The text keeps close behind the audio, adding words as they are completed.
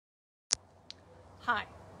Hi,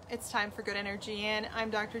 it's time for Good Energy In.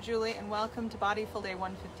 I'm Dr. Julie and welcome to Bodyful Day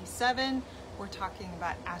 157. We're talking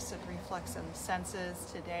about acid reflux and the senses.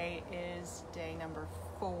 Today is day number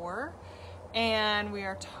 4 and we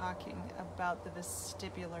are talking about the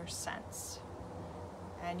vestibular sense.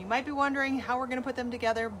 And you might be wondering how we're going to put them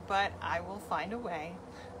together, but I will find a way.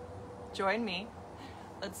 Join me.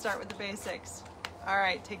 Let's start with the basics. All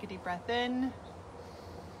right, take a deep breath in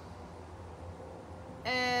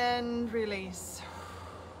and release.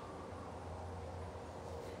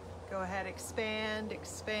 Go ahead, expand,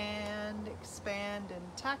 expand, expand, and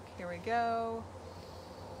tuck. Here we go.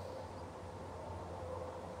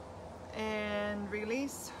 And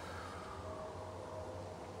release.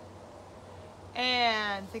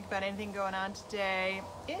 And think about anything going on today.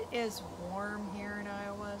 It is warm here in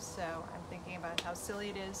Iowa, so I'm thinking about how silly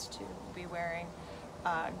it is to be wearing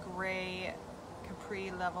gray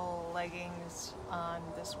capri level leggings on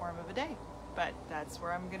this warm of a day. But that's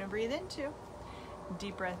where I'm gonna breathe into.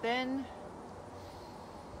 Deep breath in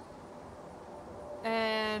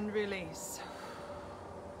and release.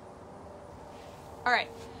 All right,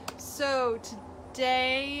 so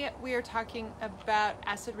today we are talking about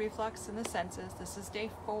acid reflux and the senses. This is day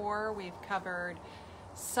 4. We've covered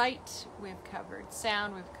sight, we've covered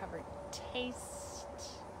sound, we've covered taste,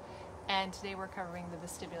 and today we're covering the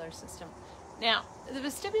vestibular system. Now, the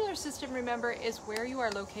vestibular system, remember, is where you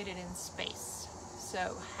are located in space.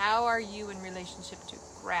 So how are you in relationship to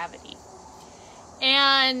gravity?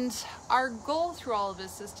 And our goal through all of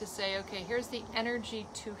this is to say, okay, here's the energy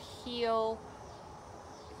to heal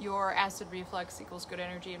your acid reflux equals good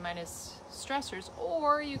energy and minus stressors,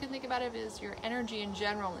 or you can think about it as your energy in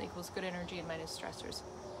general equals good energy and minus stressors.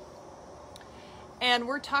 And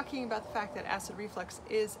we're talking about the fact that acid reflux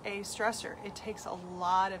is a stressor. It takes a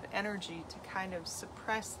lot of energy to kind of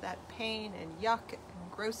suppress that pain and yuck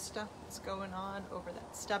and gross stuff that's going on over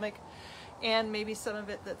that stomach, and maybe some of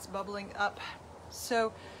it that's bubbling up.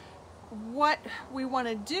 So what we want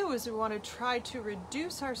to do is we want to try to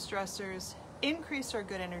reduce our stressors, increase our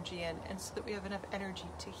good energy in, and so that we have enough energy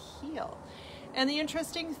to heal. And the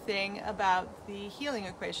interesting thing about the healing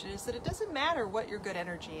equation is that it doesn't matter what your good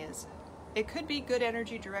energy is. It could be good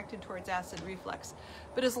energy directed towards acid reflux,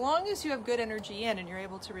 but as long as you have good energy in and you're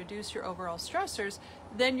able to reduce your overall stressors,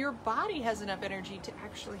 then your body has enough energy to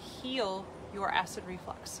actually heal your acid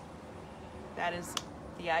reflux. That is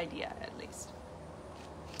the idea, at least.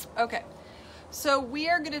 Okay, so we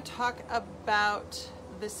are going to talk about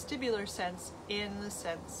vestibular sense in the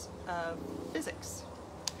sense of physics.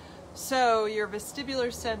 So your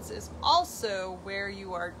vestibular sense is also where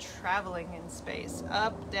you are traveling in space,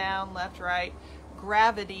 up, down, left, right.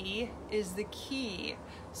 Gravity is the key.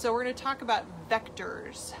 So we're going to talk about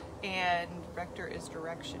vectors, and vector is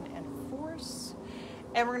direction and force.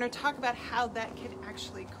 And we're going to talk about how that can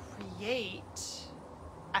actually create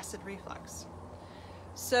acid reflux.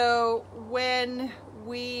 So when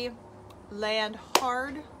we land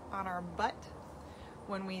hard on our butt,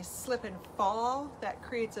 when we slip and fall, that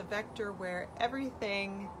creates a vector where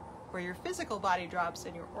where your physical body drops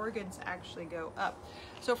and your organs actually go up.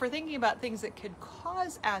 So if we're thinking about things that could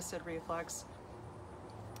cause acid reflux,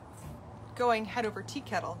 going head over tea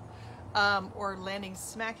kettle or landing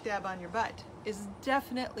smack dab on your butt is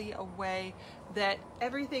definitely a way that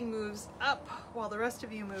everything moves up while the rest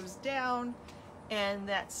of you moves down, and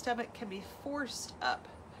that stomach can be forced up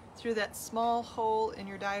through that small hole in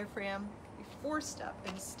your diaphragm, forced up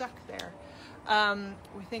and stuck there.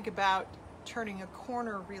 We think about turning a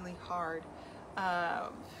corner really hard.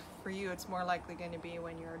 For you, it's more likely going to be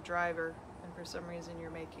when you're a driver and for some reason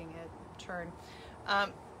you're making a turn.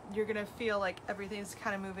 You're going to feel like everything's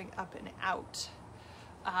kind of moving up and out.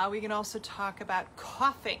 We can also talk about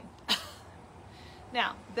coughing.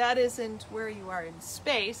 Now, that isn't where you are in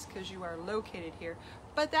space because you are located here,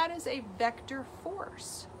 but that is a vector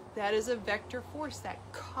force. That is a vector force. That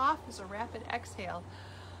cough is a rapid exhale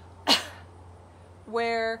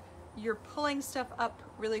where you're pulling stuff up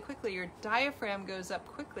really quickly. Your diaphragm goes up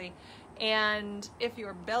quickly, and if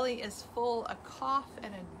your belly is full, a cough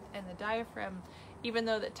and the diaphragm, even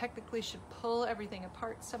though that technically should pull everything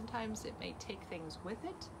apart, sometimes it may take things with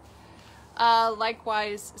it.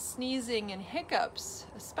 Likewise, sneezing and hiccups,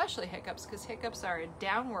 especially hiccups, because hiccups are a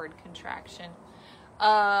downward contraction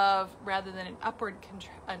rather than an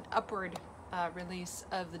upward release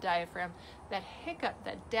of the diaphragm. That hiccup,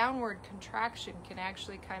 that downward contraction, can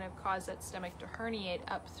actually kind of cause that stomach to herniate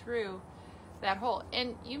up through that hole.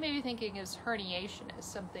 And you may be thinking of herniation as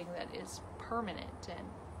something that is permanent and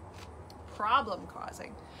problem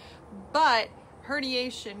causing, but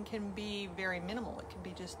herniation can be very minimal. It can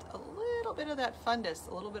be just a little little bit of that fundus,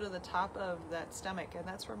 a little bit of the top of that stomach, and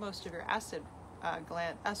that's where most of your acid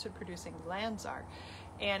producing glands are.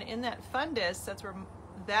 And in that fundus,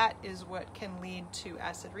 that is what can lead to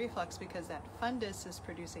acid reflux, because that fundus is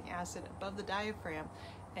producing acid above the diaphragm,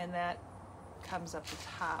 and that comes up the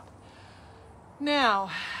top.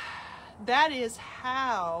 Now, that is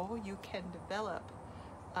how you can develop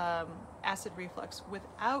acid reflux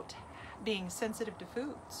without being sensitive to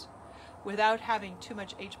foods, without having too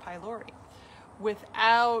much H. pylori,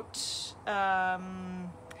 without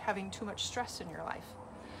having too much stress in your life.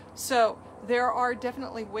 So there are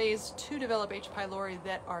definitely ways to develop H. pylori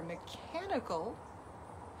that are mechanical,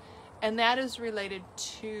 and that is related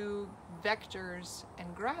to vectors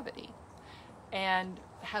and gravity, and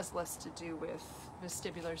has less to do with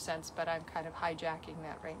vestibular sense, but I'm kind of hijacking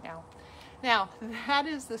that right now. Now, that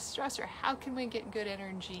is the stressor. How can we get good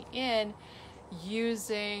energy in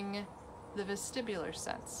using the vestibular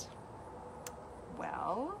sense?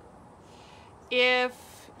 Well,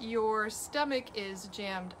 if your stomach is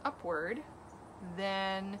jammed upward,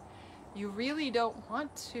 then you really don't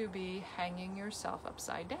want to be hanging yourself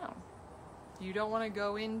upside down. You don't want to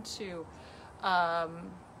go into,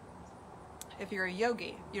 if you're a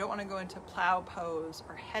yogi, you don't want to go into plow pose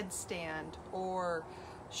or headstand or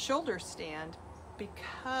shoulder stand,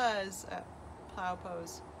 because plow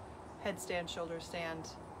pose, headstand, shoulder stand,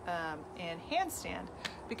 and handstand,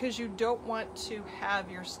 because you don't want to have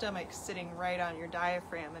your stomach sitting right on your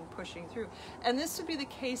diaphragm and pushing through. And this would be the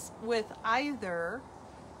case with either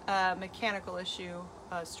a mechanical issue,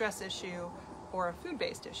 a stress issue, or a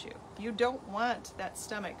food-based issue. You don't want that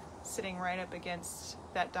stomach sitting right up against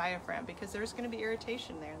that diaphragm, because there's going to be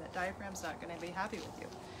irritation there, and that diaphragm's not going to be happy with you.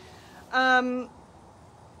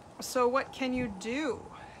 So what can you do?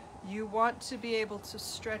 You want to be able to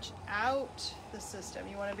stretch out the system.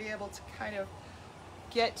 You want to be able to kind of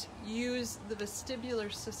use the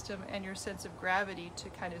vestibular system and your sense of gravity to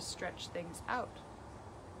kind of stretch things out.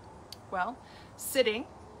 Well, sitting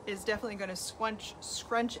is definitely going to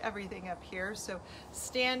scrunch everything up here. So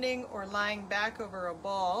standing or lying back over a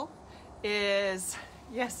ball is,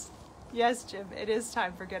 yes, Jim, it is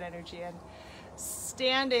time for good energy. And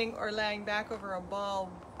standing or laying back over a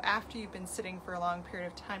ball after you've been sitting for a long period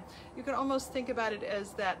of time, you can almost think about it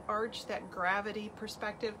as that arch, that gravity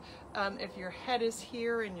perspective. If your head is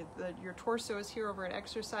here and your torso is here over an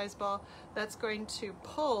exercise ball, that's going to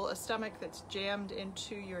pull a stomach that's jammed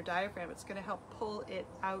into your diaphragm. It's going to help pull it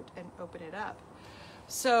out and open it up.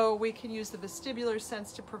 So we can use the vestibular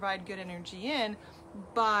sense to provide good energy in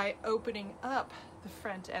by opening up the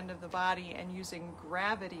front end of the body and using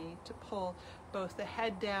gravity to pull both the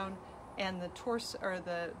head down and the torso, or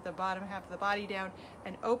the bottom half of the body down,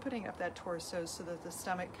 and opening up that torso so that the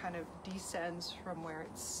stomach kind of descends from where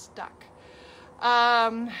it's stuck.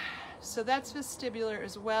 So that's vestibular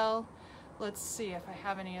as well. Let's see if I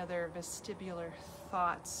have any other vestibular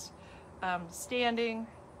thoughts. Standing,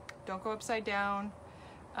 don't go upside down.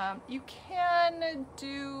 You can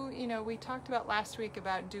do, we talked about last week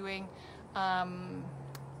about doing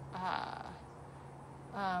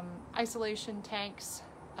isolation tanks,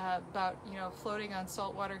 about floating on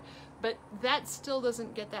salt water, but that still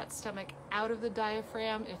doesn't get that stomach out of the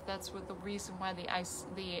diaphragm, if that's what the reason why the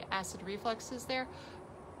acid reflux is there.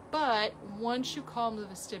 But once you calm the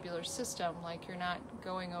vestibular system, like you're not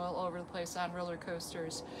going all over the place on roller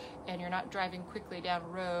coasters, and you're not driving quickly down a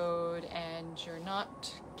road, and you're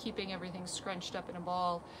not keeping everything scrunched up in a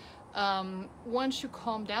ball, once you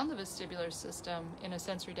calm down the vestibular system in a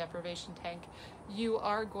sensory deprivation tank, you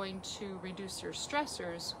are going to reduce your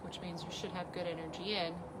stressors, which means you should have good energy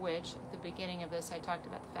in, which at the beginning of this I talked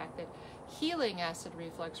about the fact that healing acid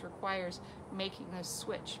reflux requires making this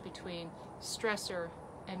switch between stressor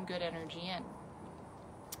and good energy in.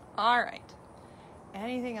 All right,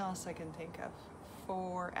 anything else I can think of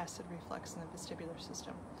for acid reflux in the vestibular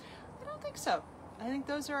system? I don't think so. I think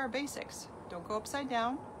those are our basics. Don't go upside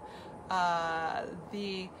down.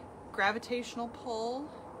 The gravitational pull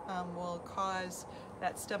will cause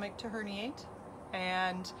that stomach to herniate,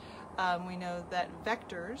 and we know that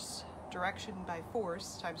vectors, direction by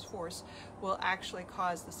force times force, will actually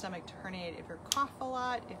cause the stomach to herniate if you cough a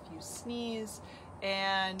lot, if you sneeze,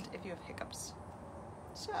 and if you have hiccups.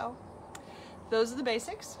 So those are the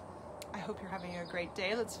basics. I hope you're having a great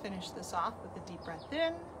day. Let's finish this off with a deep breath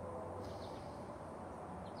in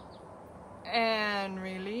and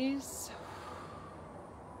release.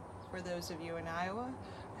 For those of you in Iowa,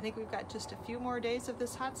 I think we've got just a few more days of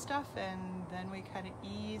this hot stuff, and then we kind of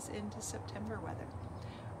ease into September weather.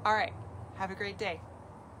 All right, have a great day.